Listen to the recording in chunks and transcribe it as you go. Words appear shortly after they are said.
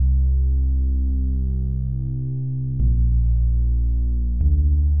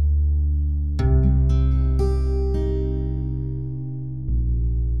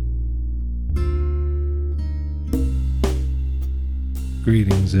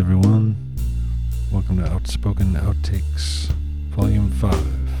Greetings, everyone. Welcome to Outspoken Outtakes, Volume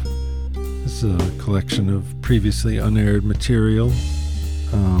 5. This is a collection of previously unaired material,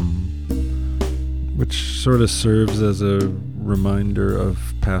 which sort of serves as a reminder of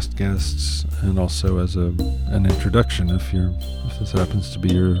past guests and also as an introduction if this happens to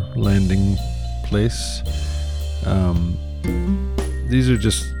be your landing place. These are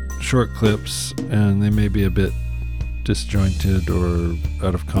just short clips, and they may be a bit disjointed or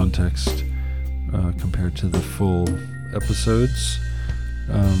out of context compared to the full episodes,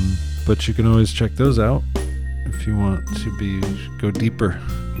 but you can always check those out if you want to go deeper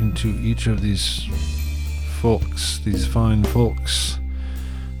into each of these folks, these fine folks.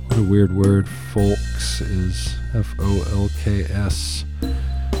 What a weird word folks is. Folks.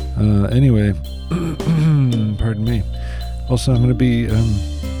 Anyway, pardon me. Also, I'm going to be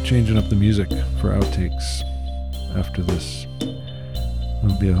changing up the music for outtakes after this.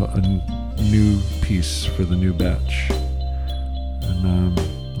 It'll be a new piece for the new batch. And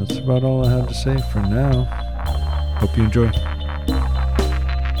that's about all I have to say for now. Hope you enjoy.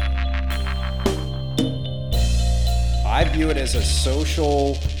 I view it as a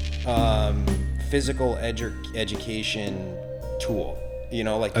social, physical education tool. You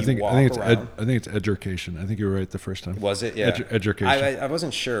know, like I think it's education. I think you were right the first time. Was it? Yeah. Education. I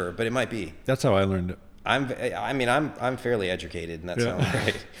wasn't sure, but it might be. That's how I learned it. I'm fairly educated, and that sounds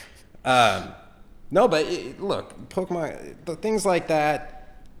great. No, but look, Pokemon, things like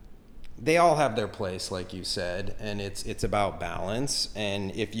that, they all have their place, like you said, and it's about balance.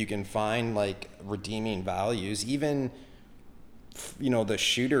 And if you can find like redeeming values, even the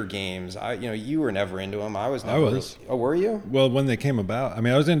shooter games, you were never into them. I was. Oh, were you? Well, when they came about,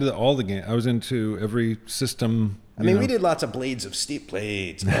 I was into all the games. I was into every system. We did lots of blades of steel,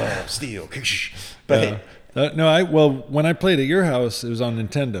 but when I played at your house, it was on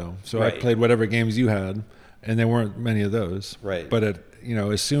Nintendo, so right. I played whatever games you had, and there weren't many of those. Right. But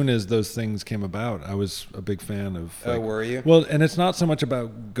as soon as those things came about, I was a big fan of. Were you? Well, and it's not so much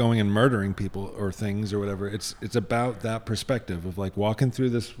about going and murdering people or things or whatever. It's about that perspective of like walking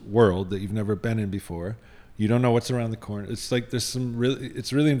through this world that you've never been in before. You don't know what's around the corner. It's like it's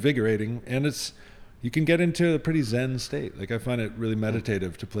really invigorating, and you can get into a pretty zen state. Like I find it really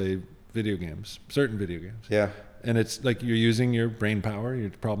meditative to play video games, certain video games. Yeah. And it's like you're using your brain power, you're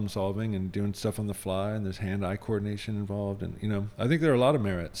problem solving and doing stuff on the fly, and there's hand-eye coordination involved. And, I think there are a lot of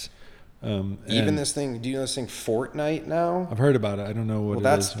merits. Even this thing, do you know this thing Fortnite now? I've heard about it. I don't know what it is.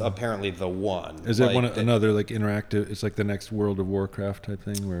 Well, that's apparently the one. Is it another like interactive, it's like the next World of Warcraft type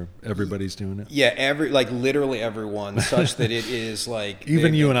thing where everybody's doing it? Yeah, literally everyone, such that it is like...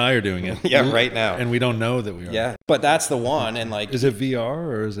 Even you and I are doing it. Yeah, right now. And we don't know that we are. Yeah, but that's the one, and like... Is it VR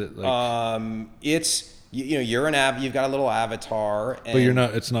or is it like... It's... you're you've got a little avatar, and but you're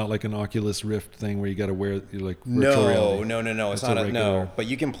not. It's not like an Oculus Rift thing where you got to wear virtual reality. No. It's not no. But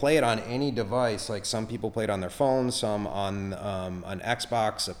you can play it on any device. Like some people play it on their phone, some on an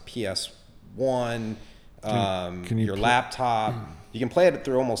Xbox, a PS1, your laptop. You can play it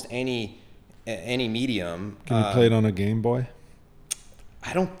through almost any medium. Can you play it on a Game Boy?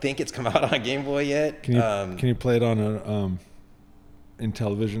 I don't think it's come out on a Game Boy yet. Can you play it on in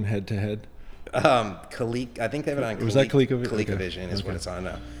television head to head? I think they have it on. Was that ColecoVision? ColecoVision is what it's on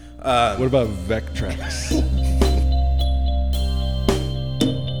now. What about Vectrex?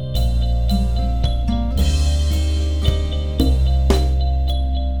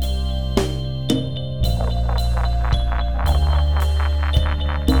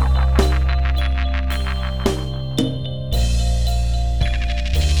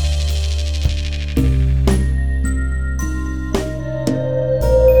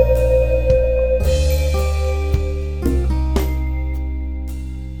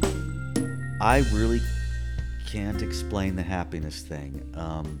 I really can't explain the happiness thing.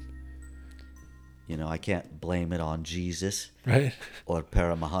 I can't blame it on Jesus, right? Or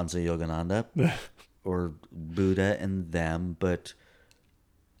Paramahansa Yogananda, or Buddha and them. But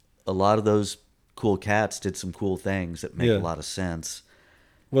a lot of those cool cats did some cool things that make a lot of sense.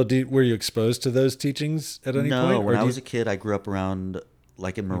 Well, were you exposed to those teachings at any point? No, when I was a kid, I grew up around,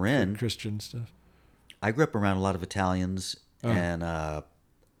 like in Marin, Christian stuff. I grew up around a lot of Italians and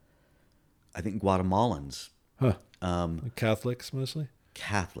I think Guatemalans. Huh. Catholics mostly?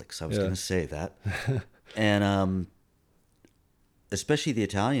 Catholics, I was going to say that. And especially the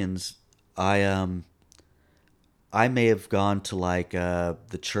Italians, I may have gone to like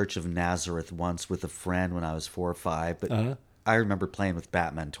the Church of Nazareth once with a friend when I was 4 or 5, but I remember playing with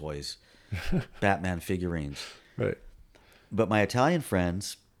Batman toys, Batman figurines. Right. But my Italian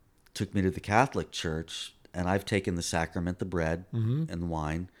friends took me to the Catholic Church, and I've taken the sacrament, the bread and the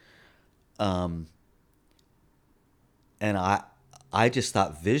wine. And I just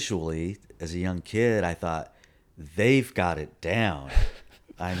thought visually, as a young kid, I thought, they've got it down.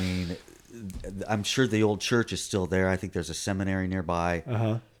 I mean, I'm sure the old church is still there. I think there's a seminary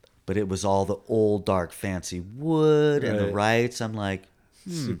nearby. But it was all the old, dark, fancy wood and the rites. I'm like,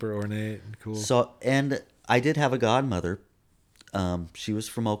 super ornate and cool. So, and I did have a godmother. She was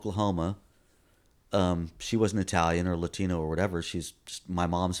from Oklahoma. She wasn't Italian or Latino or whatever. She's just my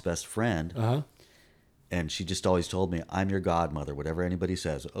mom's best friend. And she just always told me, I'm your godmother, whatever anybody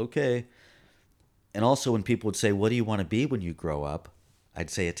says. Okay. And also when people would say, what do you want to be when you grow up? I'd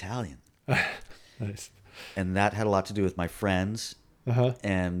say Italian. Nice. And that had a lot to do with my friends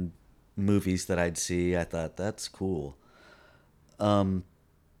and movies that I'd see. I thought, that's cool. But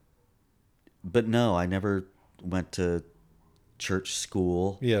no, I never went to church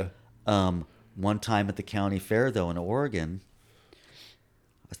school. Yeah. One time at the county fair, though, in Oregon,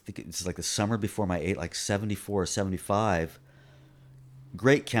 I think it's like the summer before my 74 or 75.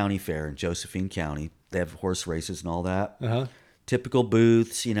 Great county fair in Josephine County. They have horse races and all that. Typical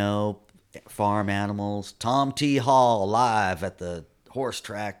booths, farm animals. Tom T. Hall live at the horse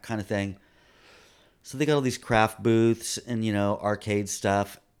track kind of thing. So they got all these craft booths and, arcade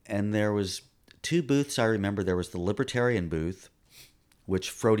stuff. And there was 2 booths I remember. There was the Libertarian booth, which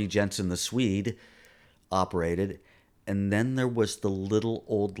Frode Jensen, the Swede, operated. And then there was the little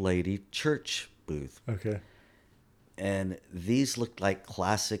old lady church booth. Okay. And these looked like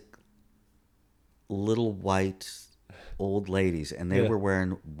classic little white old ladies. And they were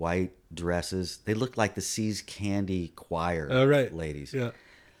wearing white dresses. They looked like the See's Candy choir ladies. Yeah.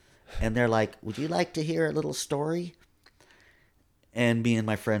 And they're like, would you like to hear a little story? And me and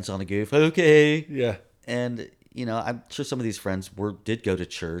my friends on a goof, okay. Yeah. And, I'm sure some of these friends did go to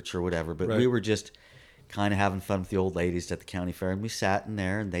church or whatever, but we were just kind of having fun with the old ladies at the county fair. And we sat in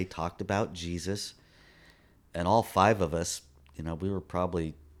there and they talked about Jesus. And all 5 of us, we were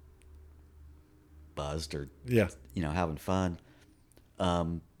probably buzzed or, having fun.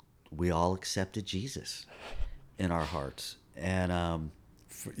 We all accepted Jesus in our hearts. And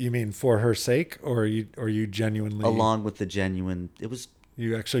you mean for her sake, or you genuinely? Along with the genuine, it was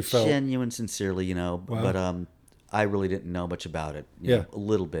you actually felt genuine, sincerely, Wow. But I really didn't know much about it. A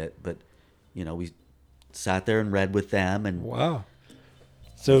little bit, but we sat there and read with them, and wow.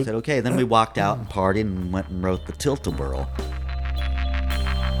 So said okay. Then we walked out and partied and went and wrote the Tilt-A-Whirl.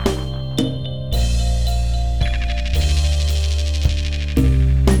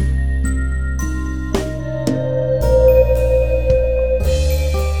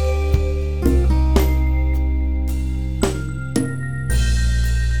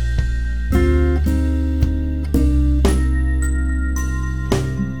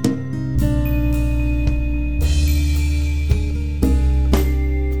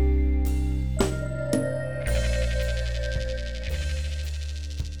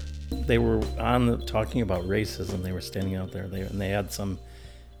 They were talking about racism. They were standing out there. They had some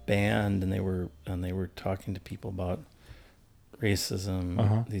band, and they were talking to people about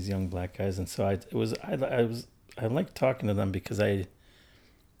racism. These young black guys, and so I liked talking to them because I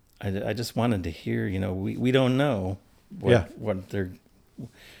just wanted to hear. We don't know what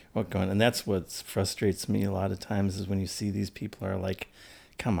going, and that's what frustrates me a lot of times is when you see these people are like,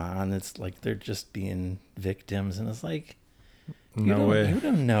 come on, it's like they're just being victims, and it's like. No way. You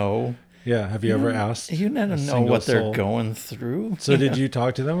don't know. Yeah. Have you ever asked? You never know what they're going through. So did you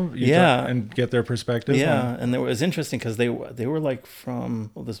talk to them? And get their perspective? Yeah. And it was interesting because they were like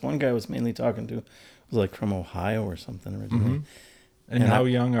from, this one guy I was mainly talking to was like from Ohio or something originally. And how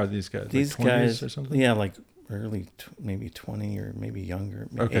young are these guys? These like 20s guys, or something? Yeah, like early, maybe 20 or maybe younger,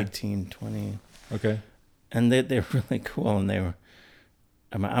 maybe 18, 20. Okay. And they were really cool. And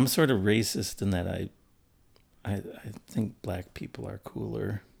I'm sort of racist in that I think black people are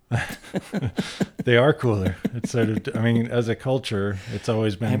cooler. They are cooler. It's sort of, as a culture, it's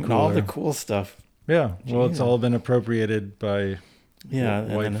always been cooler. All the cool stuff. Yeah. Well, it's all been appropriated by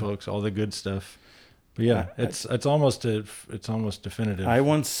white folks, all the good stuff. But yeah, it's almost definitive. I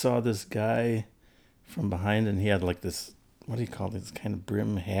once saw this guy from behind, and he had like this, what do you call this kind of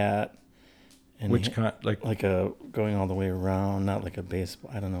brim hat? And which kind, like a going all the way around, not like a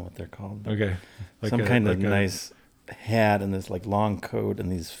baseball. I don't know what they're called. Okay, some kind of nice hat and this like long coat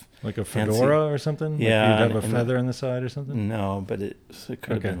and these like a fedora or something. Yeah, like you'd have a feather on the side or something. No, but it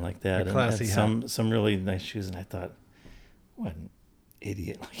could have been like that. A classy hat. Some really nice shoes, and I thought, what an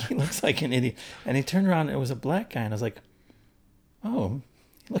idiot! Like he looks like an idiot. And he turned around, and it was a black guy, and I was like, oh,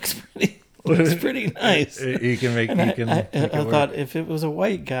 he looks It's pretty nice. He can make. And he can. I make it thought work. if it was a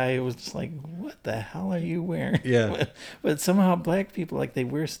white guy, it was just like, what the hell are you wearing? Yeah. But somehow black people, like they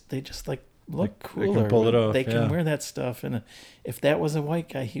just like look They cooler. can pull it off, They can yeah. wear that stuff. And if that was a white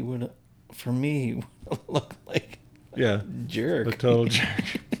guy, he would, for me, he would look like Yeah. a jerk. A total jerk.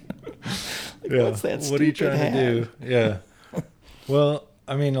 Yeah. What's that What are you stupid trying to do? Yeah. Well,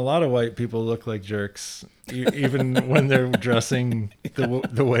 I mean, a lot of white people look like jerks, even when they're dressing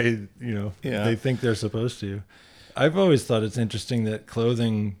the way Yeah. they think they're supposed to. I've always thought it's interesting that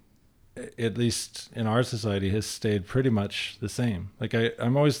clothing, at least in our society, has stayed pretty much the same. Like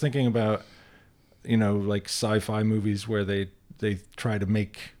I'm always thinking about, like sci-fi movies where they try to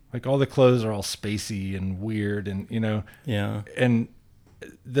make like all the clothes are all spacey and weird, and Yeah. and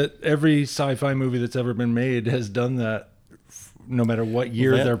that every sci-fi movie that's ever been made has done that, no matter what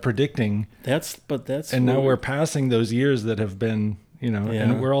year they're predicting. That's And now what- we're passing those years that have been, Yeah.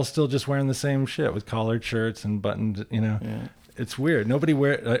 and we're all still just wearing the same shit with collared shirts and buttoned, Yeah. It's weird. Nobody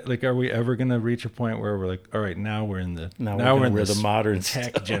like, are we ever going to reach a point where we're like, all right, now we're in the, Now now we're we're in wear the the modern tech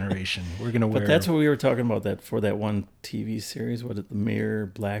stuff. generation. We're going to wear. But that's what we were talking about for that one TV series. What is it, the Mirror,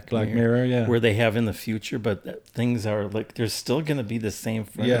 Black Mirror, yeah. where they have in the future, but things are like there's still going to be the same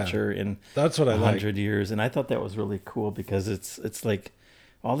furniture in That's what I like. 100 years, and I thought that was really cool because it's like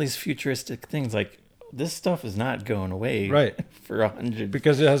all these futuristic things. Like this stuff is not going away, Right. for 100.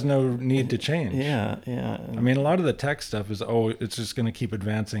 Because it has no need to change. Yeah. I mean, a lot of the tech stuff is, it's just going to keep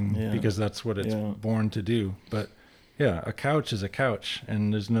advancing Yeah. because that's what it's Yeah. born to do. But yeah, a couch is a couch,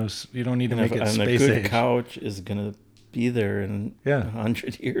 and there's no, you don't need to And, make it and a space good age. couch is going to be there in Yeah.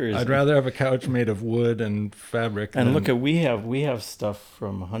 100 years. I'd rather have a couch made of wood and fabric. And than, look at we have stuff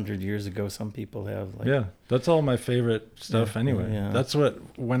from 100 years ago. Some people have like yeah, that's all my favorite stuff Yeah, anyway. yeah. That's what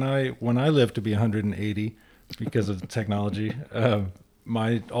when I live to be 180 because of the technology,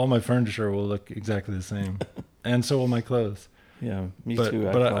 all my furniture will look exactly the same, and so will my clothes. Yeah, me But too.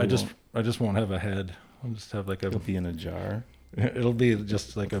 but I probably just won't. I just won't have a head. I'll just have like It'll be in a jar. It'll be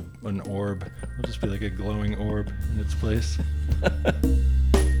just like an orb. It'll just be like a glowing orb in its place.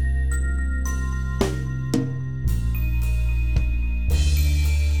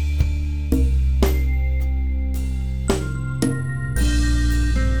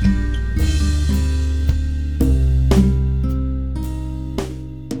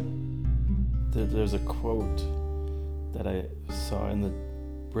 There's a quote that I saw in the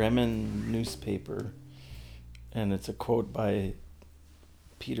Bremen newspaper, and it's a quote by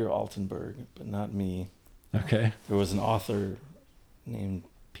Peter Altenberg, but not me. Okay. There was an author named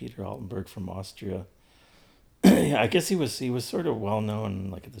Peter Altenberg from Austria. I guess he was sort of well known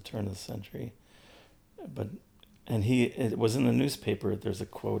like at the turn of the century, it was in the newspaper. There's a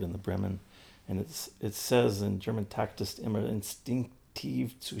quote in the Bremen, and it says in German: "Takt ist immer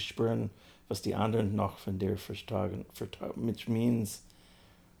instinktiv zu spüren, was die anderen noch von dir vertragen," which means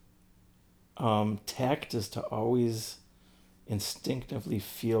tact is to always instinctively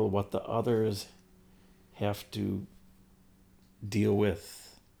feel what the others have to deal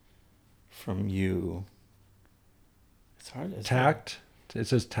with from you. It's hard. Tact. It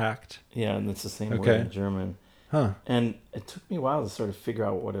says tact. Yeah, and it's the same Okay. word in German. Huh. And it took me a while to sort of figure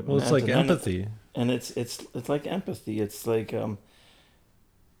out what it Well, meant. it's like And then empathy. and it's like empathy. It's like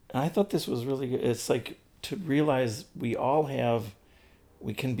I thought this was really good. It's like to realize we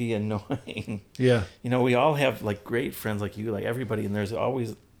can be annoying. Yeah. We all have like great friends like you, like everybody, and there's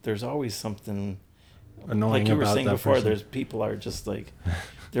always something Annoying like you were about saying that before. person. There's people are just like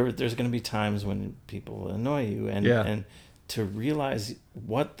there's going to be times when people annoy you, and Yeah. and to realize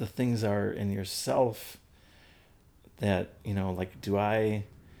what the things are in yourself that like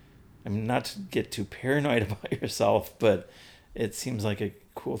I'm not to get too paranoid about yourself, but it seems like a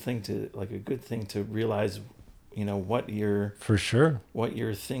cool thing a good thing to realize what your For sure.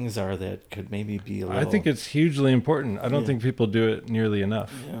 things are that could maybe be a little. I think it's hugely important. I don't Yeah. think people do it nearly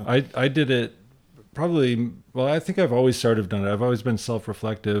enough. Yeah. I did it probably, well, I think I've always sort of done it. I've always been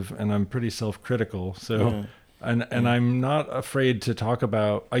self-reflective, and I'm pretty self-critical. So, Yeah. and I'm not afraid to talk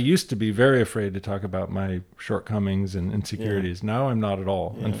about, I used to be very afraid to talk about my shortcomings and insecurities. Now I'm not at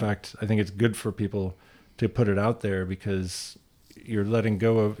all. In Yeah. fact, I think it's good for people to put it out there because you're letting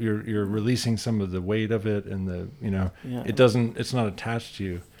go of, you're releasing some of the weight of it, and Yeah. it's not attached to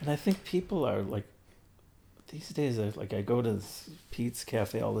you. And I think people are like these days. I go to Pete's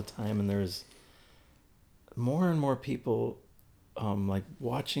Cafe all the time, and there's more and more people like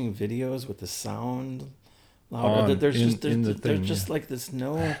watching videos with the sound louder. On, There's in- just in the there's thing, just yeah. like this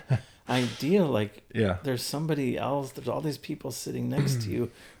no idea like Yeah. there's somebody else. There's all these people sitting next to you.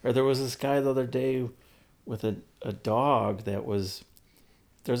 Or there was this guy the other day with a dog that was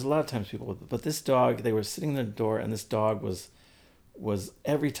there's a lot of times people, but this dog, they were sitting in the door, and this dog was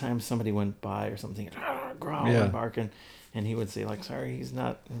every time somebody went by or something, growling, barking, and he would say like, sorry, he's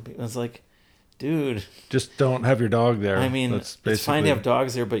not. I was like, dude, just don't have your dog there. I mean, it's fine to have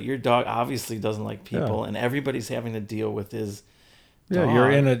dogs there, but your dog obviously doesn't like people, and everybody's having to deal with his dog.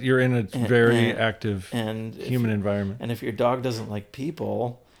 You're in a very active and human environment. And if your dog doesn't like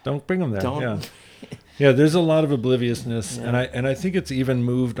people, don't bring them there. Yeah, there's a lot of obliviousness, and I think it's even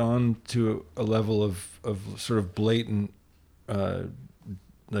moved on to a level of sort of blatant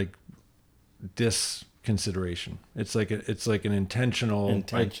like disconsideration. It's like an intentional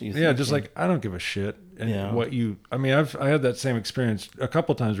just like, I don't give a shit. And what you, I mean, I had that same experience a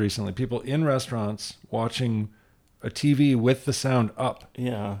couple times recently. People in restaurants watching a TV with the sound up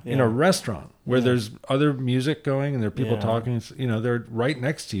in a restaurant where there's other music going and there are people talking, they're right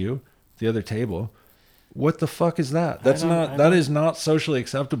next to you, the other table. What the fuck is that? That is not socially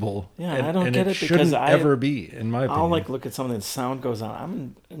acceptable. Yeah, and I don't get it because I ever be, in my opinion. I'll like look at something and the sound goes on.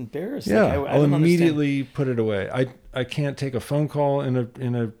 I'm embarrassed. Yeah, like, I'll immediately put it away. I can't take a phone call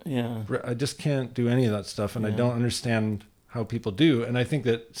I just can't do any of that stuff, and I don't understand how people do. And I think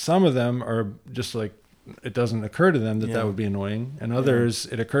that some of them are just like, it doesn't occur to them that would be annoying, and others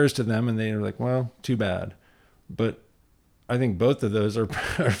it occurs to them and they're like, well, too bad. But I think both of those are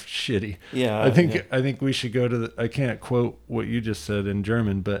shitty. Yeah. I think we should go to I can't quote what you just said in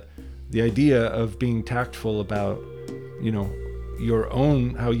German, but the idea of being tactful about, your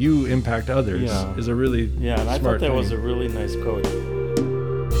own, how you impact others is a really and I thought that was a really nice quote.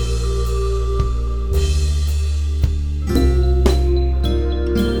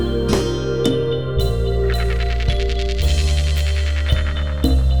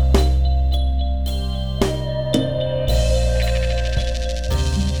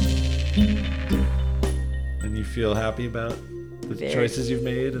 Feel happy about the choices you've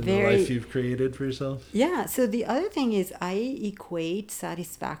made and the life you've created for yourself? Yeah. So the other thing is I equate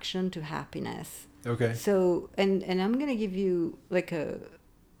satisfaction to happiness. Okay. So, and I'm going to give you like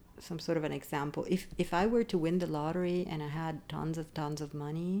some sort of an example. If I were to win the lottery and I had tons of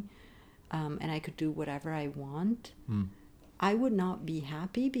money, and I could do whatever I want, I would not be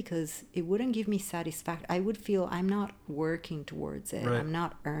happy because it wouldn't give me satisfaction. I would feel I'm not working towards it. Right. I'm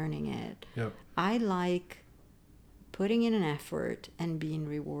not earning it. Yep. I like putting in an effort and being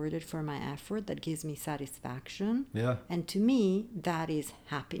rewarded for my effort. That gives me satisfaction. Yeah. And to me, that is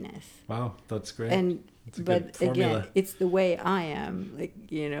happiness. Wow, that's great. And but again, it's the way I am. Like,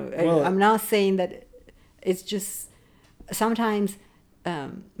 I'm not saying that. It's just sometimes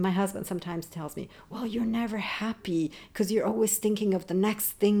my husband sometimes tells me, well, you're never happy because you're always thinking of the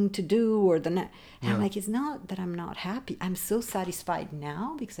next thing to do or the next. And I'm like, it's not that I'm not happy. I'm so satisfied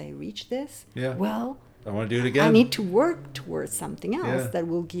now because I reached this. Yeah. Well, I want to do it again. I need to work towards something else that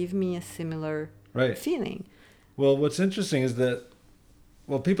will give me a similar feeling. Well, what's interesting is that,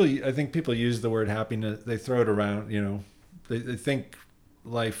 I think people use the word happiness, they throw it around, they think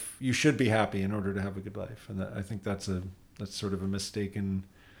life, you should be happy in order to have a good life. And I think that's sort of a mistaken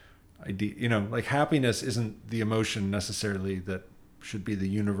idea. Like happiness isn't the emotion necessarily that should be the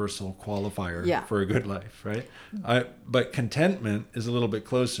universal qualifier for a good life, right? But contentment is a little bit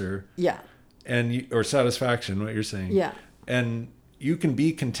closer. Yeah. Or satisfaction, what you're saying. Yeah. And you can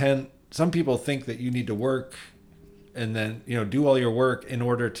be content. Some people think that you need to work and then, do all your work in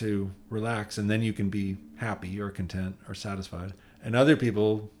order to relax, and then you can be happy or content or satisfied. And other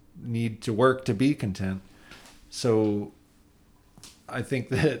people need to work to be content. So I think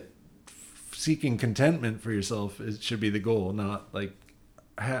that seeking contentment for yourself should be the goal, not like,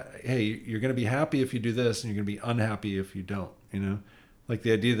 hey, you're going to be happy if you do this and you're going to be unhappy if you don't, Like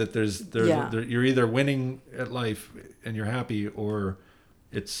the idea that there's you're either winning at life and you're happy, or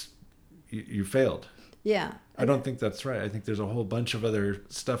it's you failed. Yeah. I don't think that's right. I think there's a whole bunch of other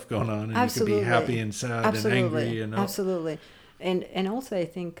stuff going on, and you can be happy and sad and angry and absolutely. And also I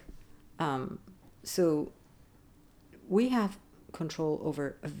think so we have control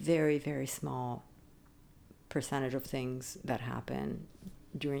over a very, very small percentage of things that happen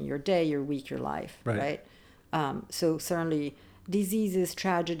during your day, your week, your life, right? So certainly diseases,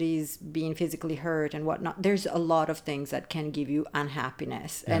 tragedies, being physically hurt and whatnot, there's a lot of things that can give you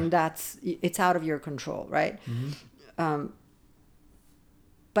unhappiness, and it's out of your control, right? Mm-hmm.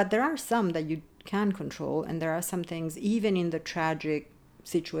 But there are some that you can control, and there are some things, even in the tragic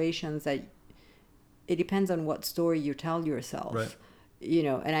situations, that it depends on what story you tell yourself, right?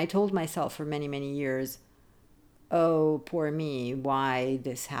 And I told myself for many, many years, oh, poor me, why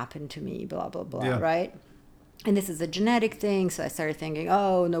this happened to me, blah, blah, blah, right? And this is a genetic thing. So I started thinking,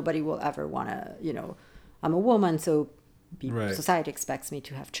 oh, nobody will ever want to, I'm a woman, so Right. society expects me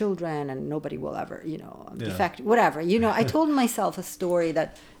to have children and nobody will ever, I'm Yeah. defective, whatever. I told myself a story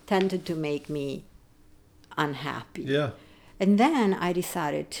that tended to make me unhappy. Yeah. And then I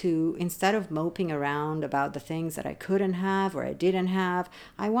decided to, instead of moping around about the things that I couldn't have or I didn't have,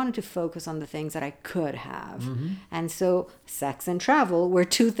 I wanted to focus on the things that I could have. Mm-hmm. And so sex and travel were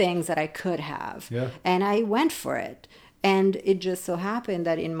two things that I could have. Yeah. And I went for it. And it just so happened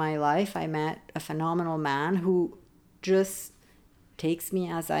that in my life, I met a phenomenal man who just takes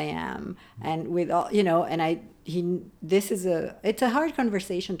me as I am. And with all, and it's a hard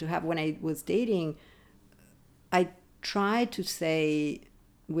conversation to have. When I was dating, I tried to say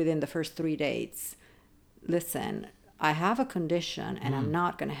within the first 3 dates, listen, I have a condition and I'm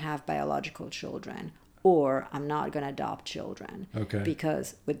not going to have biological children, or I'm not going to adopt children. Okay.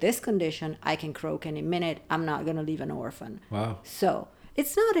 Because with this condition, I can croak any minute. I'm not going to leave an orphan. Wow. So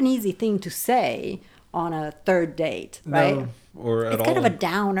it's not an easy thing to say on a third date, right? No, or at it's all. kind of a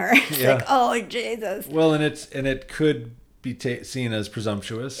downer. It's Yeah. like, oh, Jesus. Well, and it could be seen as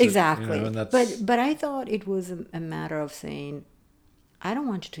presumptuous. Exactly. And that's, but I thought it was a matter of saying, I don't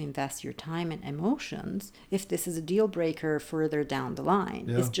want you to invest your time and emotions if this is a deal breaker further down the line.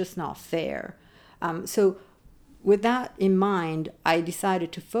 Yeah. It's just not fair. So with that in mind, I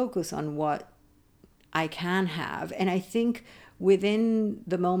decided to focus on what I can have. And I think within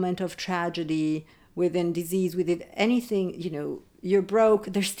the moment of tragedy, within disease, within anything, you're broke,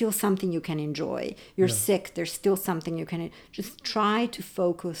 there's still something you can enjoy. You're sick, there's still something you can just try to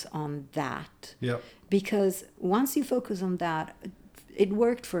focus on that. Yeah. Because once you focus on that, it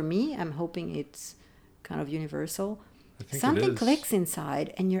worked for me. I'm hoping it's kind of universal. I think Something it is. clicks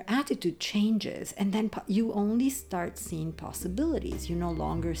inside and your attitude changes, and then you only start seeing possibilities. You no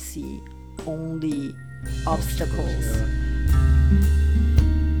longer see only obstacles. Yeah.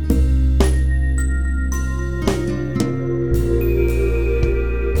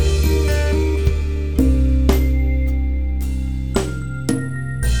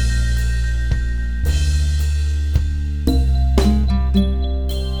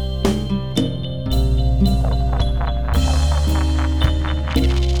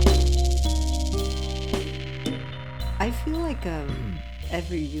 I feel like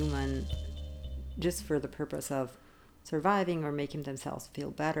every human, just for the purpose of surviving or making themselves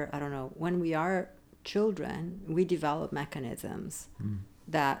feel better, I don't know, when we are children, we develop mechanisms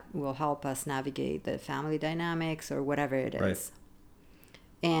that will help us navigate the family dynamics or whatever it is. Right.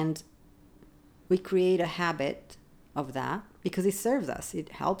 And we create a habit of that because it serves us, it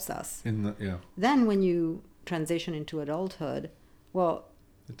helps us. Then when you transition into adulthood, well,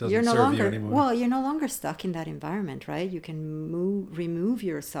 it doesn't serve you anymore. Well, you're no longer stuck in that environment, right? You can remove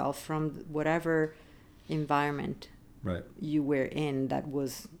yourself from whatever environment Right. you were in that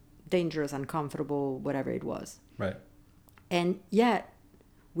was dangerous, uncomfortable, whatever it was. Right. And yet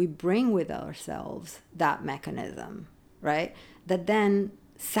we bring with ourselves that mechanism, right? That then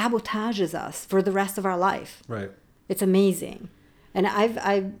sabotages us for the rest of our life. Right. It's amazing. And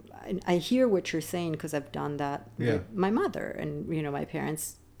I hear what you're saying because I've done that with my mother. And, my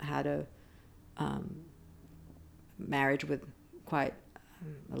parents had a marriage with quite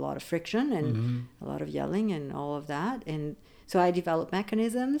a lot of friction and a lot of yelling and all of that. And so I developed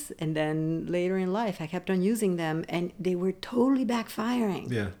mechanisms. And then later in life, I kept on using them. And they were totally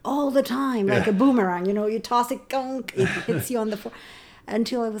backfiring all the time, like a boomerang. You toss it, gunk, it hits you on the floor.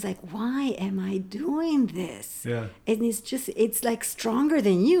 Until I was like, why am I doing this? Yeah. And it's like stronger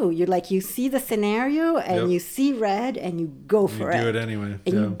than you. You're like, you see the scenario and you see red and you go for it. You do it anyway.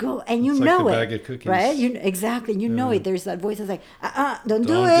 And you go and you it's know like the it. bag of cookies. Right? Exactly. You know it. There's that voice that's like, don't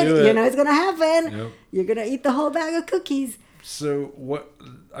do it. It's going to happen. Yep. You're going to eat the whole bag of cookies. So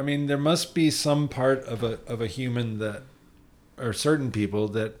there must be some part of a human that, or certain people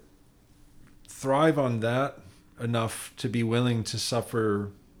that thrive on that enough to be willing to suffer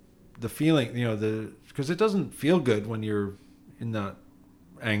the feeling, because it doesn't feel good when you're in that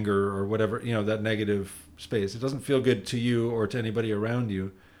anger or whatever, that negative space. It doesn't feel good to you or to anybody around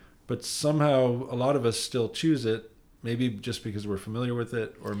you, but somehow a lot of us still choose it, maybe just because we're familiar with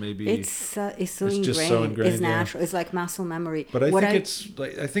it, or maybe it's so ingrained. just so ingrained. It's natural. It's like muscle memory. But I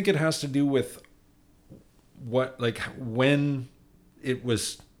think it has to do with when it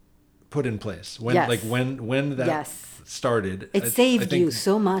was put in place, when that started. It saved you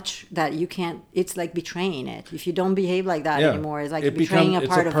so much that you can't. It's like betraying it. If you don't behave like that anymore, it's like betraying a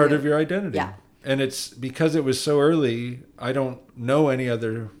part of your identity. Yeah, and it's because it was so early. I don't know any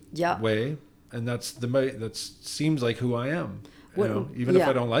other way, and that seems like who I am. Even if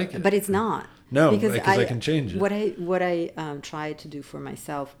I don't like it. But it's not. No, because I can change it. What I try to do for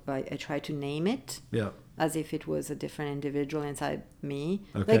myself, I try to name it. Yeah. As if it was a different individual inside me.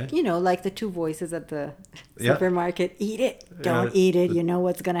 Okay. Like, like the two voices at the supermarket. Eat it. Don't eat it. You know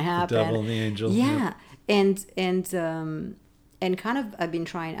what's going to happen. The devil and the angel. Yeah. And kind of I've been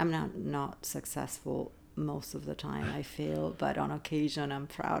trying. I'm not successful most of the time. I fail, but on occasion I'm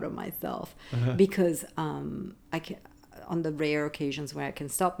proud of myself because I can, on the rare occasions where I can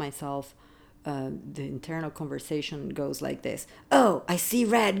stop myself, the internal conversation goes like this: "Oh, I see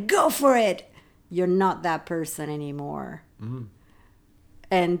red. Go for it. You're not that person anymore."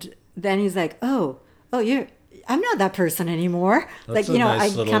 And then he's like, oh, I'm not that person anymore. That's like,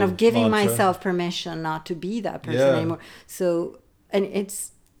 nice I kind of giving mantra. myself permission not to be that person anymore. So, and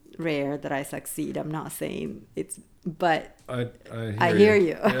it's rare that I succeed. I'm not saying but I hear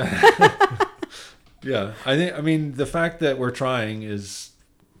you. Yeah. I mean, the fact that we're trying is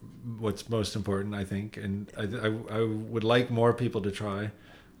what's most important, I think. And I would like more people to try.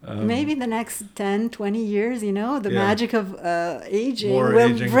 Maybe the next 10, 20 years, the magic of aging More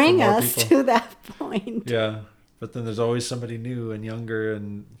will aging bring for more us people. to that point. Yeah. But then there's always somebody new and younger,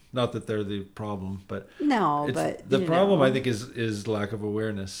 and not that they're the problem, but the problem I think is lack of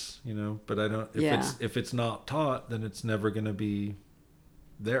awareness, but I don't, if it's not taught, then it's never going to be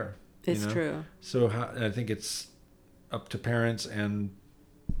there. It's true. So I think it's up to parents and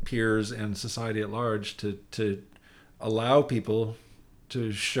peers and society at large to allow people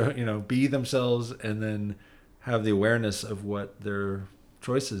to show, be themselves, and then have the awareness of what their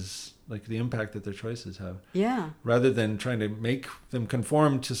choices, like the impact that their choices have. Yeah. Rather than trying to make them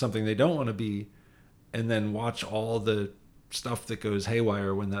conform to something they don't want to be, and then watch all the stuff that goes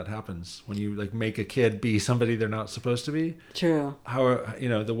haywire when that happens. When you make a kid be somebody they're not supposed to be. True. How,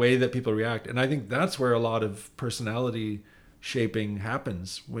 the way that people react. And I think that's where a lot of personality shaping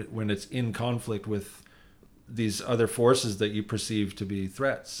happens, when it's in conflict with these other forces that you perceive to be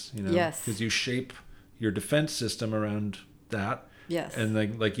threats, Yes. because you shape your defense system around that. Yes. And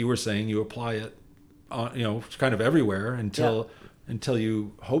like you were saying, you apply it on, kind of everywhere until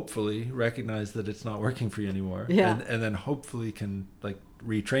you hopefully recognize that it's not working for you anymore. Yeah. And then hopefully can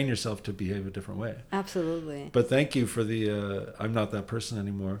retrain yourself to behave a different way. Absolutely. But thank you for the, I'm not that person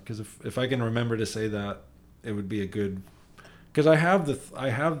anymore. Because if I can remember to say that, it would be a good, because I have the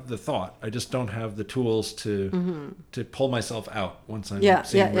thought. I just don't have the tools to pull myself out once I'm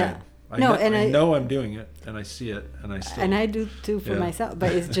seeing red. I know I'm doing it, and I see it, and I still. And I do too for myself,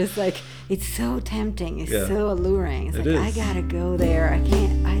 but it's just it's so tempting. It's so alluring. It's I gotta go there. I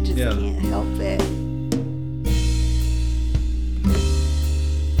just can't help it.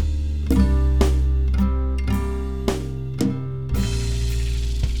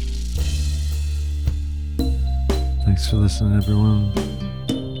 Thanks for listening, everyone.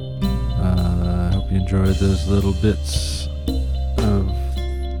 I hope you enjoyed those little bits of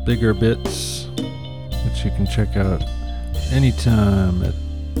bigger bits, which you can check out anytime at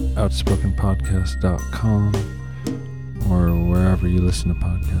outspokenpodcast.com or wherever you listen to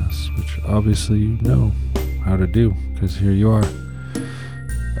podcasts, which obviously you know how to do, because here you are.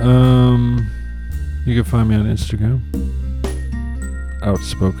 You can find me on Instagram,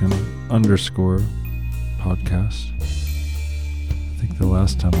 outspoken_podcast. I think the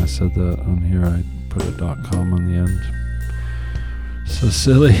last time I said that on here, I put a .com on the end. So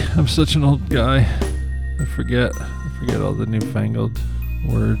silly. I'm such an old guy. I forget all the newfangled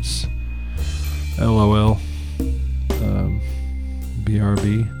words. LOL.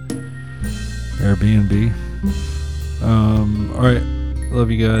 BRB. Airbnb. Alright. Love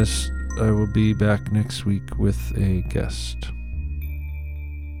you guys. I will be back next week with a guest.